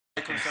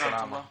Alaikum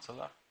salam wa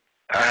rahmatullah.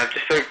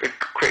 Just a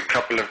quick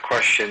couple of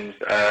questions.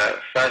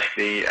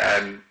 Firstly,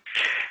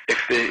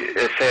 if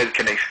the Sayyid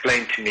can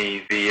explain to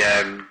me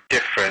the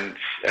difference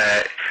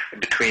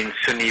between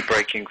Sunni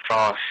breaking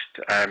fast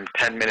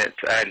 10 minutes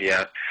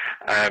earlier.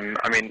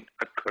 I mean,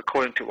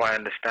 according to what I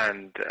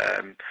understand,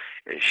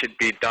 it should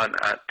be done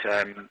at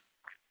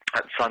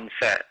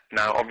sunset.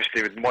 Now,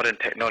 obviously, with modern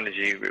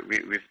technology,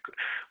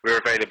 we're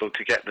available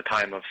to get the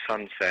time of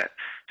sunset.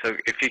 So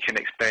if you can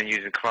explain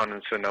using Quran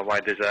and Sunnah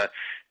why there's a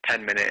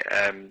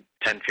 10-15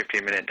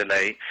 minute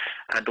delay.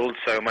 And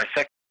also, my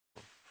second...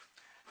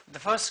 The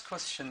first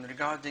question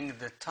regarding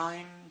the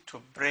time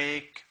to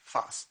break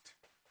fast.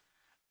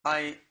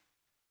 I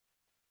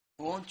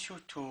want you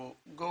to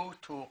go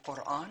to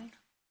Quran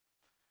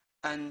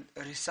and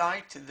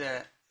recite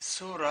the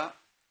surah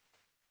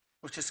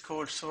which is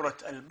called Surah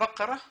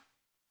Al-Baqarah,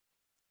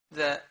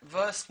 the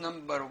verse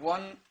number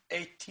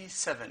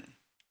 187,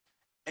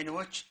 in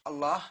which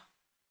Allah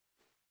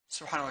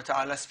subhanahu wa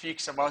ta'ala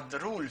speaks about the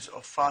rules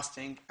of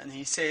fasting, and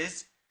he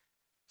says,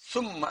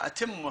 ثُمَّ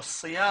أَتِمُّ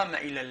الصِّيَامَ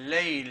إِلَى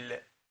اللَّيْلِ.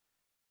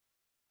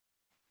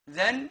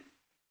 Then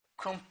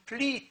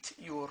complete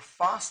your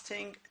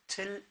fasting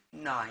till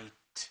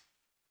night.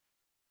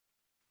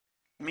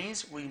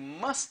 Means we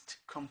must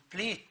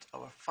complete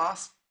our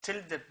fast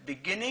till the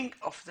beginning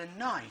of the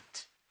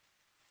night.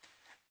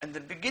 And the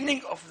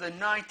beginning of the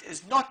night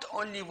is not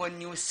only when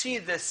you see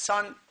the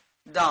sun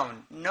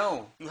down.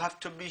 No, you have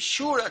to be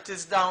sure it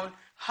is down.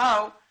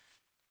 How?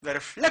 The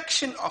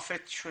reflection of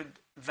it should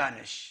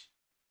vanish.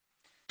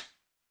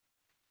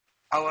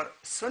 Our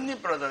Sunni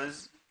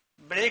brothers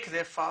break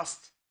their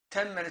fast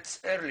 10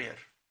 minutes earlier.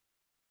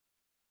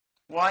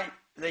 Why?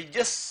 They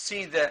just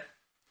see the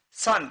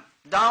sun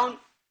down,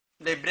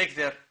 they break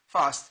their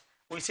fast.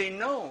 We say,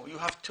 no, you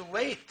have to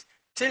wait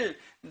till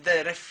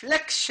the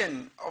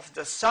reflection of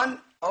the sun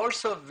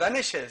also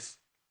vanishes.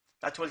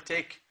 That will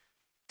take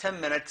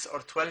 10 minutes or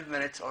 12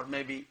 minutes or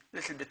maybe a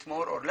little bit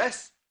more or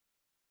less.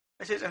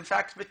 It is in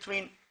fact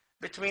between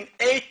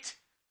 8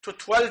 to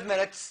 12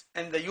 minutes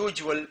in the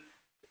usual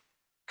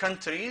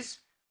countries,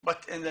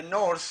 but in the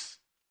north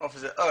of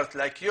the earth,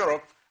 like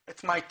Europe,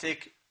 it might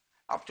take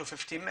up to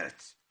 15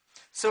 minutes.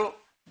 So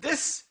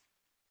this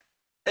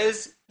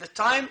is the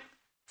time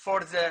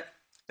for the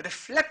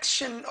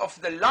reflection of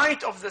the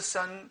light of the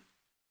sun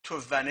to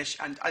vanish.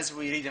 And as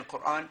we read in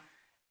Quran,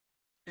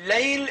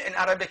 Layl in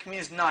Arabic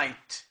means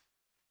night.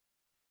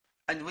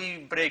 And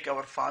we break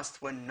our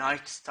fast when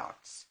night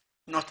starts,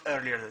 not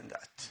earlier than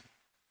that.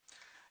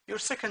 Your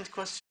second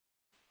question.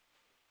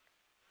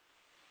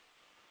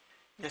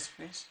 Yes,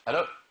 please.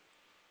 Hello.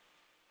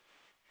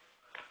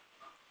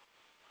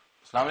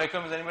 Assalamu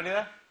alaikum. Is anybody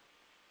there?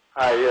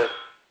 Hi, yes.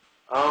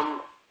 I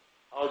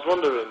was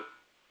wondering,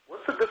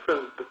 what's the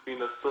difference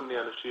between a Sunni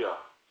and a Shia?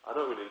 I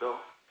don't really know.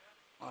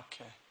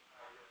 Okay.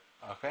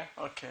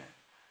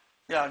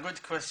 Yeah,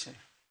 good question.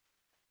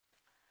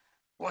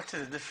 What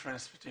is the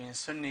difference between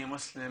Sunni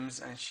Muslims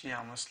and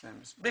Shia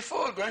Muslims?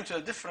 Before going to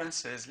the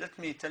differences, let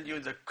me tell you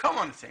the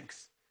common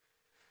things.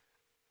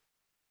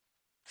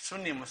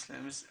 Sunni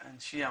Muslims and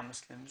Shia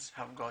Muslims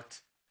have got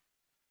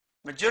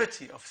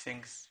majority of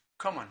things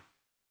common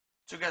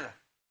together.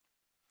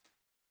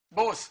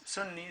 Both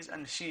Sunnis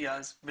and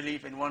Shias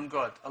believe in one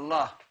God,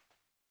 Allah.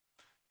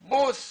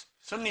 Both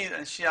Sunnis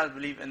and Shias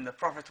believe in the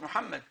Prophet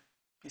Muhammad,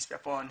 peace be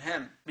upon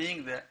him,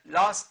 being the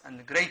last and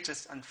the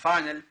greatest and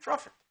final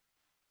prophet.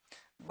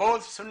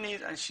 Both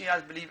Sunnis and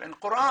Shias believe in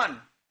Quran,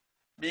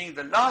 being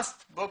the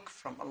last book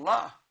from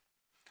Allah.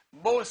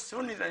 Both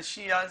Sunnis and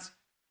Shias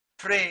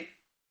pray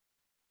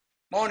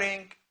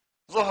morning,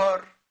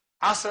 Zuhr,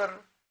 Asr,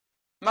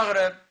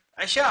 Maghrib,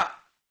 Isha,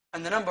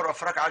 and the number of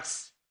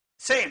rak'ats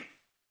same.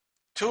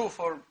 2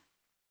 for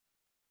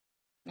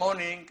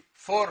morning,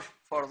 4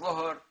 for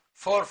Zuhr,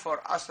 4 for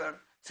Asr,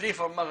 3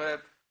 for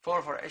Maghrib,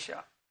 4 for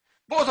Isha.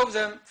 Both of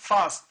them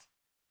fast,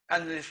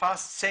 and they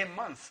fast same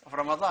month of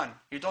Ramadan.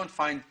 You don't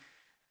find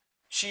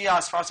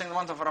Shias fasting the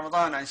month of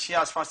Ramadan and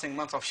Shias fasting the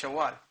month of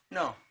Shawwal.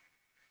 No.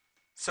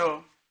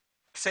 So,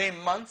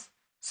 same month,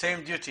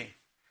 same duty.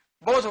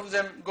 Both of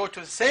them go to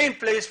the same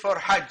place for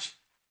Hajj,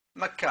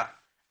 Mecca,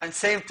 and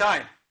same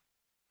time.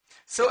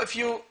 So if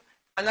you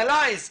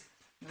analyze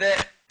the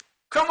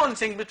common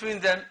thing between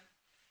them,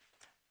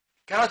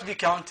 cannot be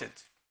counted.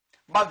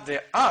 But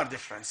there are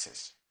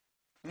differences.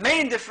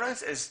 Main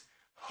difference is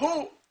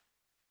who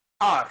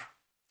are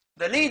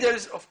the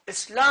leaders of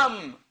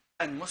Islam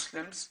and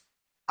Muslims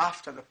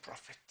after the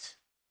Prophet.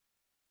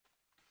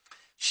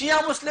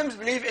 Shia Muslims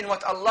believe in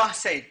what Allah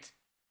said,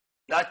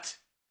 that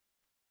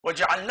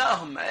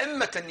وَجَعَلْنَاهُمْ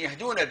أَئِمَّةً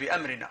يَهْدُونَ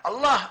بِأَمْرِنَا.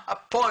 Allah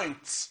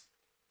appoints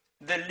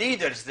the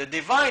leaders, the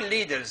divine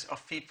leaders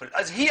of people.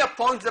 As He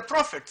appoints the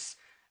prophets,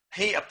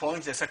 He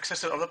appoints the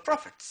successor of the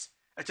prophets.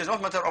 It is not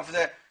a matter of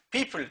the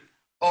people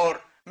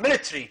or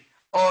military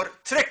or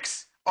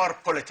tricks or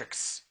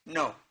politics.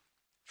 No,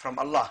 from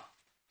Allah.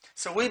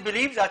 So we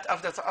believe that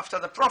after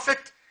the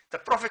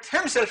Prophet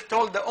himself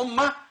told the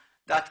Ummah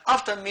that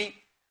after me,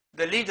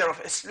 the leader of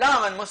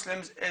Islam and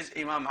Muslims is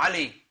Imam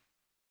Ali,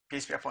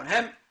 peace be upon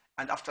him,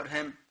 and after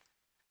him,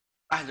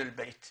 Ahlul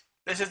Bayt.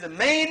 This is the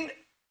main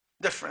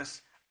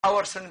difference.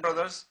 Our Sunni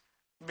brothers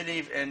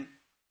believe in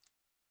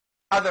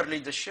other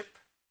leadership,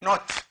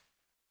 not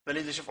the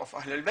leadership of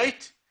Ahlul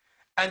Bayt.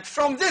 And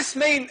from this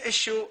main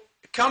issue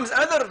comes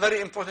another very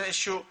important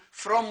issue,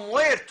 from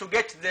where to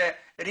get the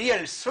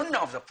real Sunnah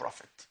of the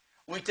Prophet.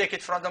 We take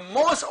it from the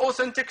most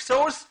authentic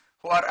source,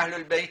 who are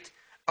Ahlul Bayt.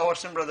 Our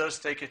Sunni brothers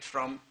take it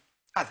from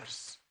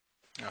others.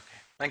 Okay,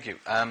 thank you.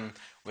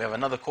 We have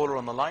another caller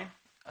on the line.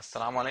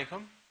 Assalamu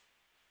alaikum.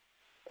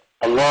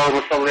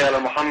 اللهم صل على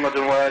محمد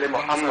وآل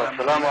محمد.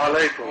 السلام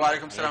عليكم.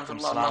 وعليكم السلام ورحمة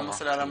الله. اللهم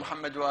صل على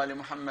محمد وآل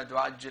محمد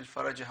وعجل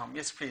فرجهم.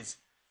 Yes, please.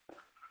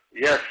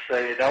 Yes,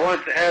 Sayyid. I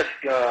wanted to ask,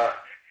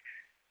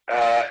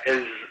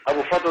 is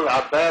Abu Fadl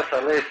Abbas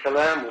alayhi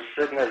salam was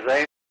Sidna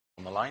Zayn?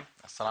 On the line.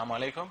 Assalamu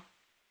alaikum.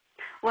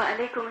 Wa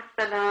alaikum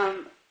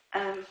assalam.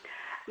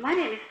 My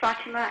name is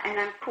Fatima and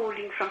I'm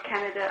calling from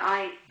Canada.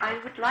 I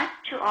would like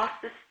to ask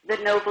the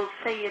Noble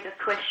Sayyid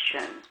a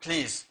question.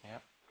 Please. Yeah.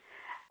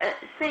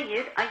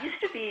 Sayyid, I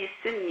used to be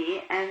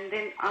Sunni, and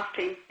then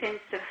after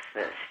intensive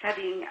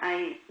studying,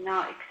 I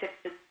now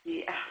accepted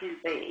the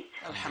Ahlul Bayt.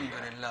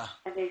 Alhamdulillah.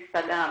 Alayhi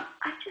salam.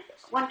 I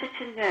just wanted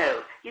to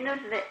know,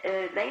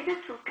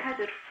 Laylatul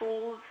Qadr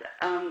falls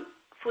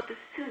for the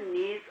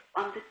Sunnis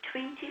on the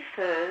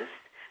 21st,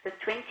 the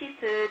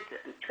 23rd,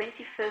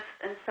 21st,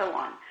 and so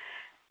on.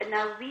 And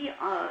now we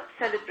are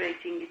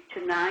celebrating it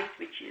tonight,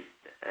 which is,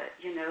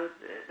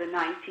 the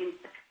 19th.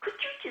 Could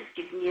you just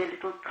give me a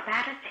little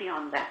clarity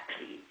on that,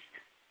 please?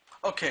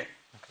 Okay.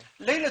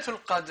 Laylatul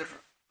Qadr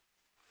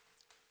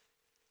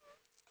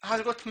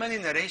has got many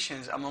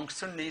narrations among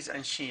Sunnis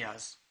and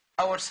Shias.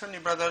 Our Sunni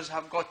brothers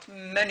have got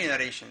many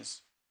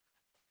narrations,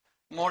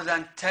 more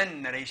than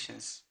 10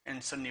 narrations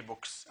in Sunni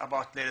books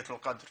about Laylatul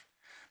Qadr.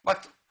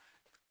 But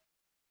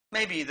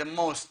maybe the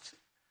most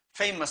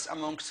famous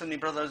among Sunni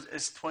brothers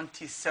is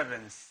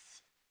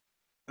 27th.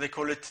 They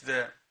call it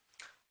the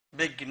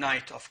big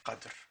night of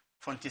Qadr,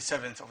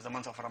 27th of the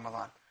month of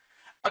Ramadan.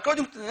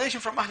 According to the narration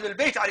from Ahlul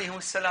Bayt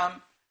alayhim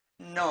salam,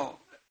 no,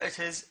 it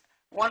is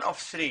one of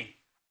three,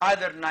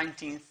 either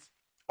 19th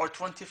or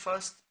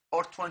 21st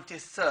or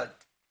 23rd.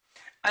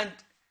 And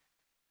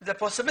the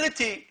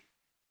possibility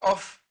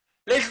of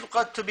Laylatul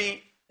Qadr to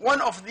be one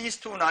of these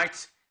two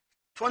nights,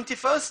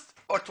 21st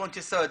or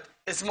 23rd,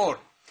 is more.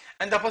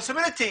 And the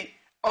possibility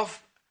of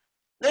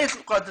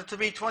Laylatul Qadr to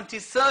be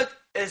 23rd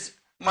is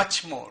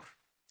much more,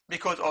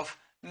 because of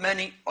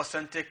many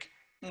authentic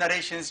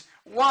narrations.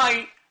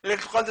 Why Laylatul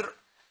Qadr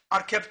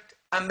are kept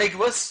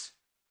ambiguous?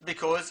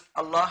 Because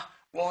Allah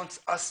wants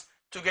us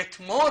to get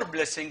more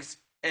blessings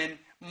in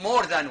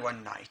more than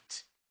one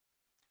night,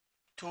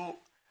 to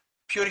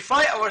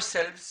purify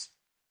ourselves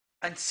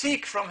and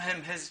seek from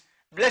Him His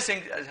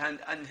blessings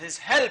and His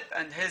help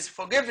and His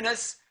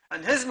forgiveness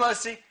and His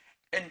mercy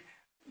in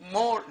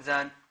more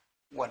than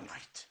one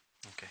night.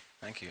 Okay,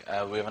 thank you.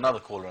 We have another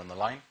caller on the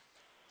line.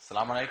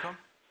 Assalamu alaikum.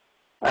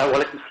 Wa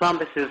alaikum salam.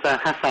 This is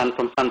Hassan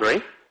from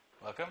Sunbury.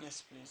 Welcome.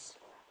 Yes, please.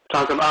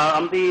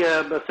 I'm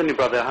the Sunni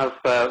brother. I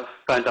have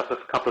phoned up a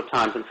couple of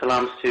times, and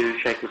salams to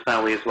Sheikh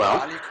Musawi as well.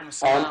 Alaikum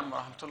salam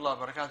wa rahmatullah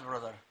wa barakatuh,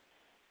 brother.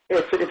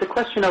 It's a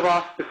question I've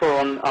asked before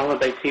on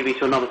Al-Musawi TV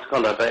to another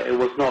scholar, but it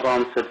was not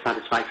answered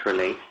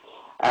satisfactorily.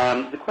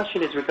 The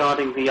question is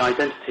regarding the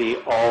identity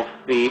of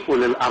the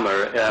Ulul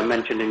Amr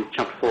mentioned in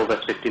chapter 4,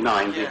 verse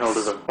 59, the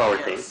holders of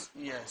authority.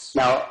 Yes.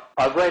 Now,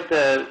 I've read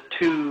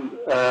two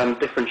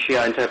different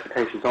Shia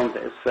interpretations on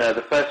this.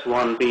 The first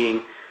one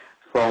being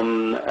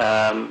from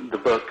the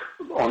book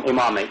on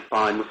Imamate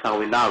by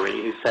Musawi Lari,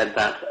 who said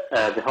that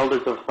the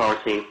holders of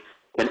authority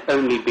can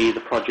only be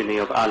the progeny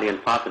of Ali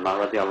and Fatima,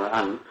 radiallahu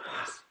anhu.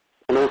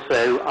 And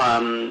also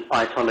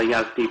Ayatollah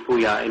Yazdi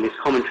Puya in his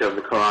commentary of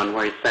the Quran,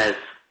 where he says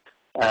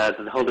that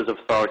the holders of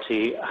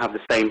authority have the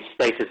same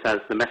status as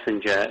the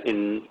messenger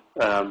in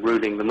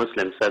ruling the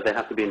Muslims, so they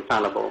have to be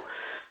infallible.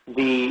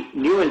 The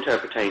new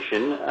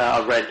interpretation,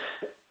 I read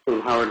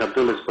from Harun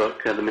Abdullah's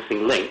book, The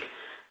Missing Link,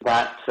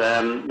 that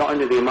not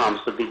only the Imams,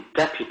 but the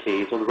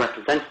deputies or the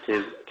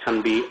representatives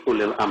can be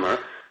Ulul Amr.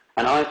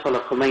 And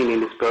Ayatollah Khomeini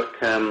in his book,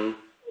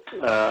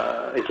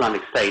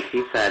 Islamic State,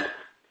 he said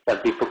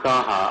that the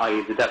Fuqaha,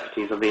 i.e. the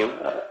deputies of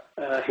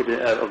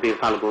the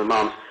infallible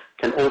Imams,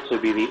 can also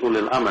be the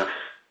Ulul Amr.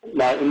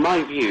 Now, in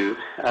my view,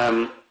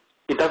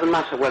 it doesn't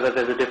matter whether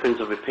there's a difference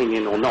of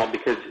opinion or not,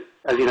 because,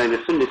 as you know, in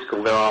the Sunni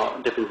school there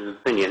are differences of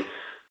opinion.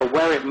 But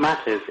where it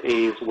matters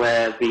is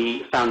where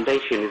the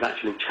foundation is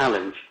actually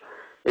challenged.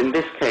 In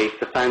this case,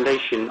 the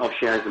foundation of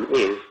Shiaism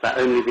is that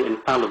only the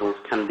infallibles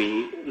can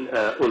be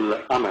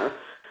Ulul Amr.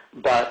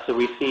 But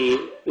we see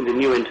in the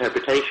new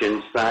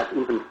interpretations that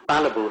even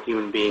fallible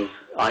human beings,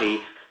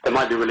 i.e. there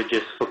might be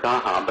religious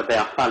fuqaha, but they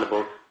are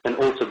fallible, can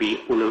also be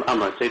Ulul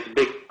Amr. So it's a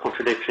big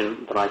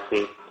contradiction that I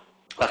see.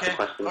 That's the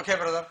question. Okay,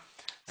 brother.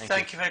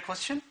 Thank you for your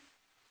question.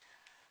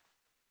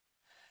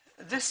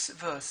 This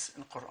verse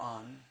in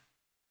Quran,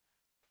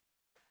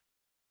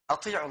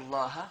 أطيعوا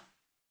الله,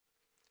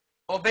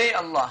 obey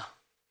Allah,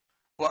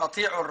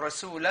 وأطيعوا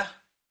الرسول,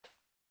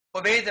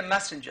 obey the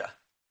messenger,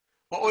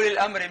 وأولي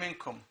الأمر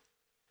منكم.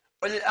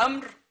 Ulul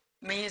Amr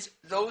means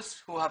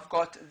those who have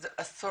got the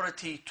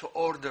authority to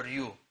order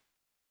you.